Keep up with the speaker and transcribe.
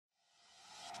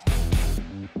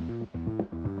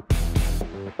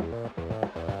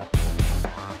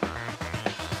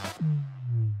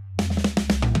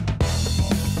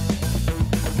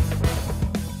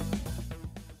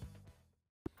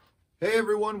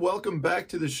everyone, welcome back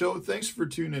to the show. Thanks for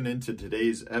tuning in to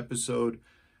today's episode.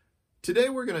 Today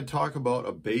we're going to talk about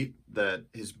a bait that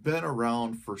has been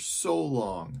around for so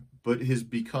long, but has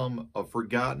become a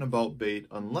forgotten about bait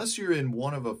unless you're in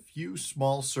one of a few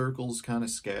small circles kind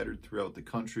of scattered throughout the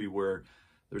country where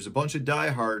there's a bunch of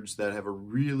diehards that have a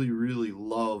really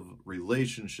love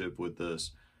relationship with this,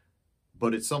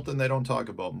 but it's something they don't talk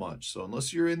about much. So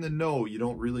unless you're in the know, you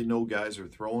don't really know guys are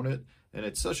throwing it, and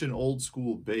it's such an old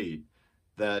school bait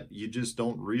that you just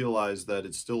don't realize that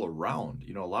it's still around.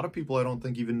 You know, a lot of people I don't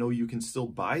think even know you can still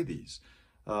buy these.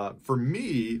 For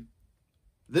me,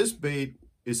 this bait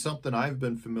is something I've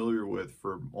been familiar with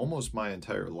for almost my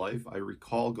entire life. I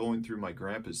recall going through my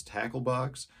grandpa's tackle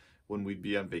box when we'd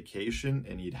be on vacation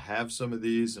and he'd have some of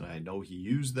these, and I know he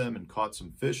used them and caught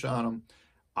some fish on them.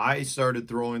 I started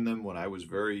throwing them when I was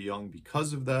very young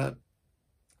because of that.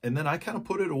 And then I kind of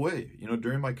put it away. You know,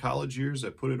 during my college years,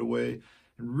 I put it away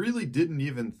and really didn't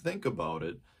even think about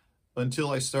it until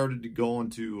I started to go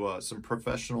into some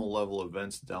professional level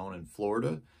events down in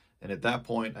Florida. And at that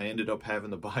point, I ended up having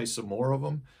to buy some more of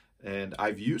them. And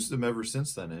I've used them ever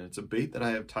since then. And it's a bait that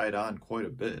I have tied on quite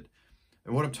a bit.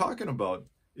 And what I'm talking about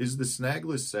is the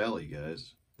Snagless Sally,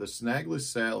 guys. The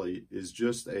Snagless Sally is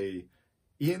just a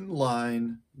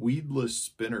inline weedless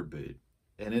spinnerbait.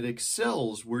 And it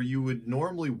excels where you would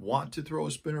normally want to throw a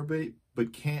spinnerbait,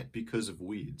 but can't because of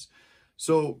weeds.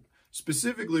 So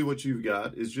specifically what you've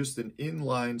got is just an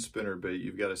inline spinnerbait.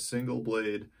 You've got a single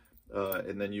blade,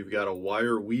 and then you've got a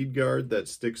wire weed guard that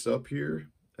sticks up here,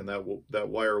 and that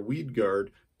wire weed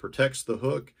guard protects the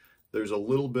hook. There's a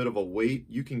little bit of a weight.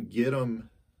 You can get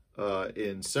them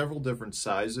in several different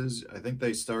sizes. I think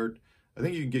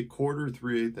you can get quarter,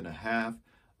 3/8, and a half.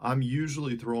 I'm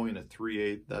usually throwing a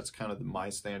 3/8. That's kind of my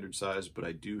standard size, but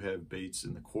I do have baits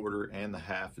in the quarter and the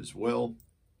half as well.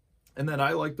 And then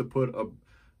I like to put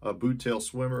a boot tail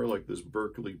swimmer like this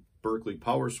Berkeley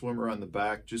Power Swimmer on the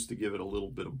back just to give it a little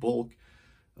bit of bulk.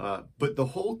 But the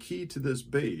whole key to this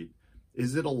bait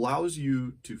is it allows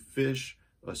you to fish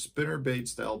a spinnerbait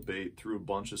style bait through a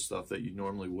bunch of stuff that you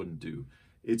normally wouldn't do.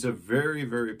 It's a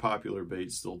very popular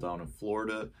bait still down in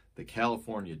Florida. The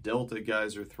California Delta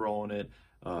guys are throwing it.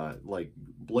 Like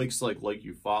Blake's like Lake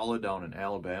Eufaula down in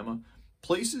Alabama.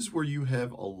 Places where you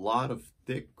have a lot of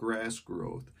thick grass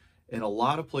growth, and a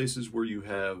lot of places where you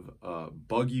have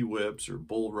buggy whips or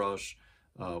bulrush,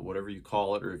 whatever you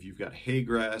call it, or if you've got hay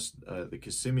grass, the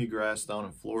Kissimmee grass down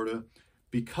in Florida,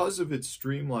 because of its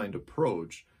streamlined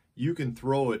approach, you can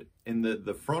throw it, and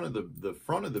the front of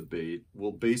the bait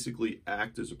will basically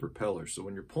act as a propeller. So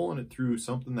when you're pulling it through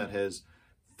something that has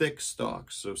thick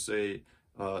stalks, so say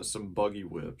some buggy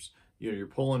whips, you know, you're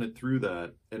pulling it through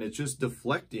that and it's just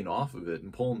deflecting off of it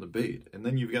and pulling the bait. And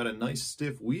then you've got a nice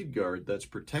stiff weed guard that's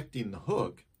protecting the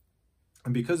hook.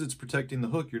 And because it's protecting the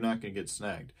hook, you're not going to get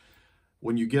snagged.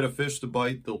 When you get a fish to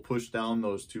bite, they'll push down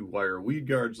those two wire weed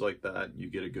guards like that. You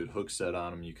get a good hook set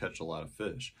on them, you catch a lot of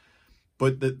fish.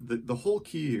 But the whole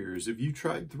key here is if you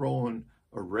tried throwing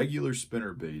a regular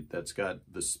spinnerbait that's got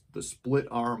the split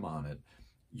arm on it,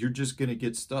 you're just going to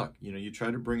get stuck. You know, you try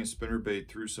to bring a spinnerbait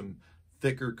through some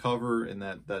thicker cover, and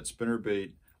that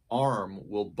spinnerbait arm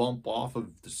will bump off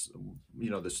of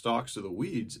the stalks of the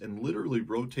weeds and literally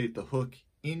rotate the hook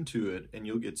into it, and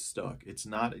you'll get stuck. It's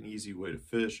not an easy way to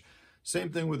fish. Same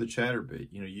thing with a chatterbait.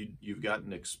 You know, you've got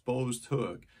an exposed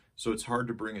hook, so it's hard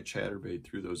to bring a chatterbait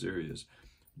through those areas.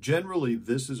 Generally,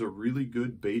 this is a really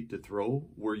good bait to throw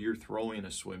where you're throwing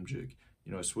a swim jig.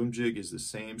 You know, a swim jig is the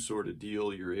same sort of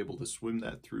deal. You're able to swim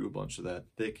that through a bunch of that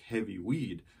thick, heavy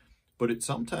weed. But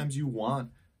sometimes you want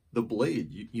the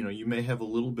blade. You know, you may have a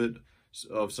little bit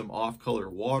of some off-color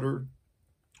water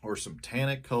or some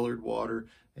tannic colored water,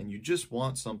 and you just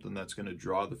want something that's going to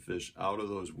draw the fish out of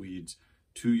those weeds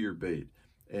to your bait.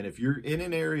 And if you're in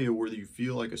an area where you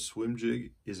feel like a swim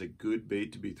jig is a good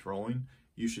bait to be throwing,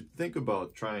 you should think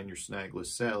about trying your Snagless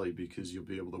Sally, because you'll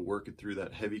be able to work it through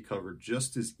that heavy cover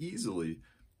just as easily,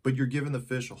 but you're giving the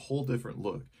fish a whole different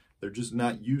look. They're just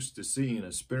not used to seeing a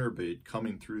spinnerbait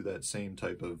coming through that same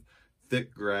type of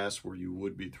thick grass where you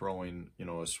would be throwing, you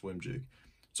know, a swim jig.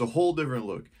 It's a whole different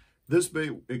look. This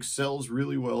bait excels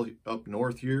really well up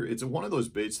north here. It's one of those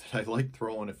baits that I like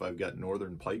throwing if I've got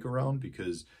northern pike around,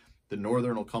 because the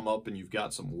northern will come up and you've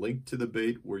got some link to the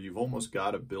bait where you've almost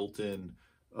got a built-in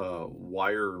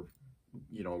wire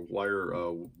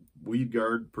weed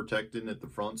guard protecting at the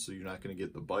front, so you're not going to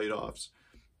get the bite offs.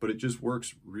 But it just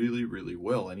works really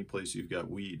well any place you've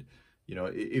got weed. You know,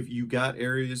 if you got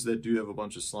areas that do have a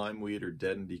bunch of slime weed or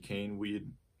dead and decaying weed,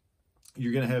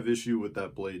 you're going to have issue with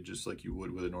that blade just like you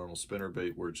would with a normal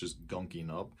spinnerbait where it's just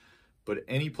gunking up. But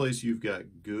any place you've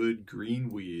got good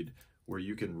green weed where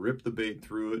you can rip the bait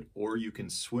through it, or you can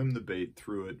swim the bait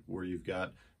through it, where you've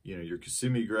got, you know, your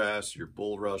Kissimmee grass, your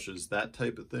bulrushes, that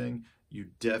type of thing, you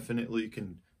definitely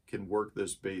can work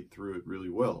this bait through it really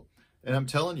well. And I'm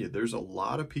telling you, there's a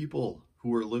lot of people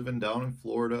who are living down in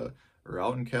Florida or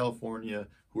out in California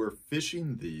who are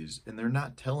fishing these, and they're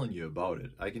not telling you about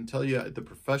it. I can tell you at the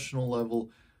professional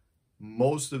level,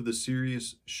 most of the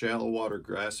serious shallow water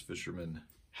grass fishermen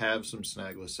have some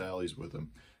snagless sallies with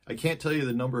them. I can't tell you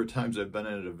the number of times I've been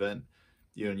at an event,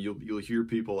 you know, and you'll hear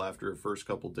people after the first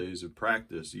couple of days of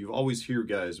practice. You always hear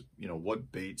guys, you know,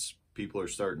 what baits people are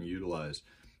starting to utilize.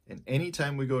 And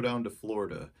anytime we go down to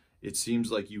Florida, it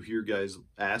seems like you hear guys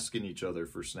asking each other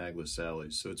for snagless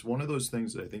sallies. So it's one of those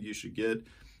things that I think you should get.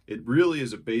 It really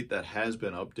is a bait that has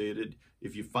been updated.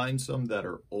 If you find some that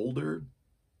are older,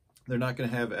 they're not going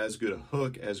to have as good a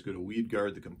hook, as good a weed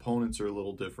guard. The components are a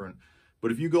little different.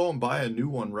 But if you go and buy a new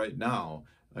one right now,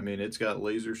 I mean, it's got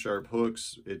laser sharp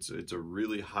hooks. It's a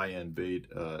really high-end bait.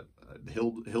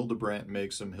 Hildebrandt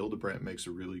makes them. Hildebrandt makes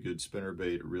a really good spinner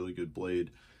bait, a really good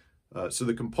blade. So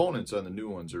the components on the new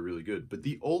ones are really good. But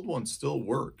the old ones still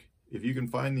work. If you can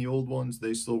find the old ones,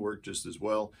 they still work just as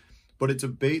well. But it's a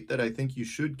bait that I think you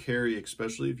should carry,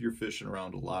 especially if you're fishing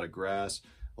around a lot of grass,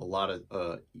 a lot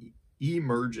of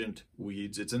emergent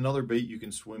weeds. It's another bait you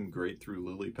can swim great through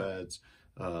lily pads.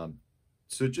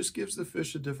 So it just gives the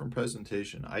fish a different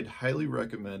presentation. I'd highly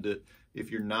recommend it.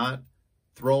 If you're not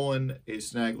throwing a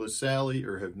snagless sally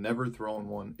or have never thrown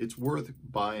one, it's worth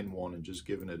buying one and just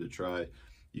giving it a try.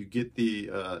 You get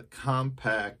the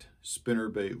compact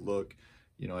spinnerbait look.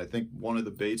 You know, I think one of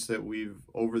the baits that we've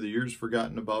over the years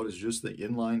forgotten about is just the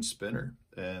inline spinner.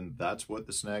 And that's what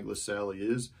the snagless sally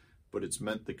is, but it's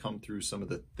meant to come through some of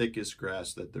the thickest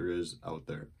grass that there is out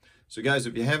there. So guys,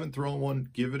 if you haven't thrown one,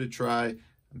 give it a try.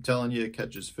 I'm telling you, it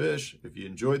catches fish. If you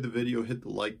enjoyed the video, hit the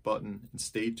like button and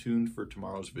stay tuned for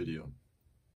tomorrow's video.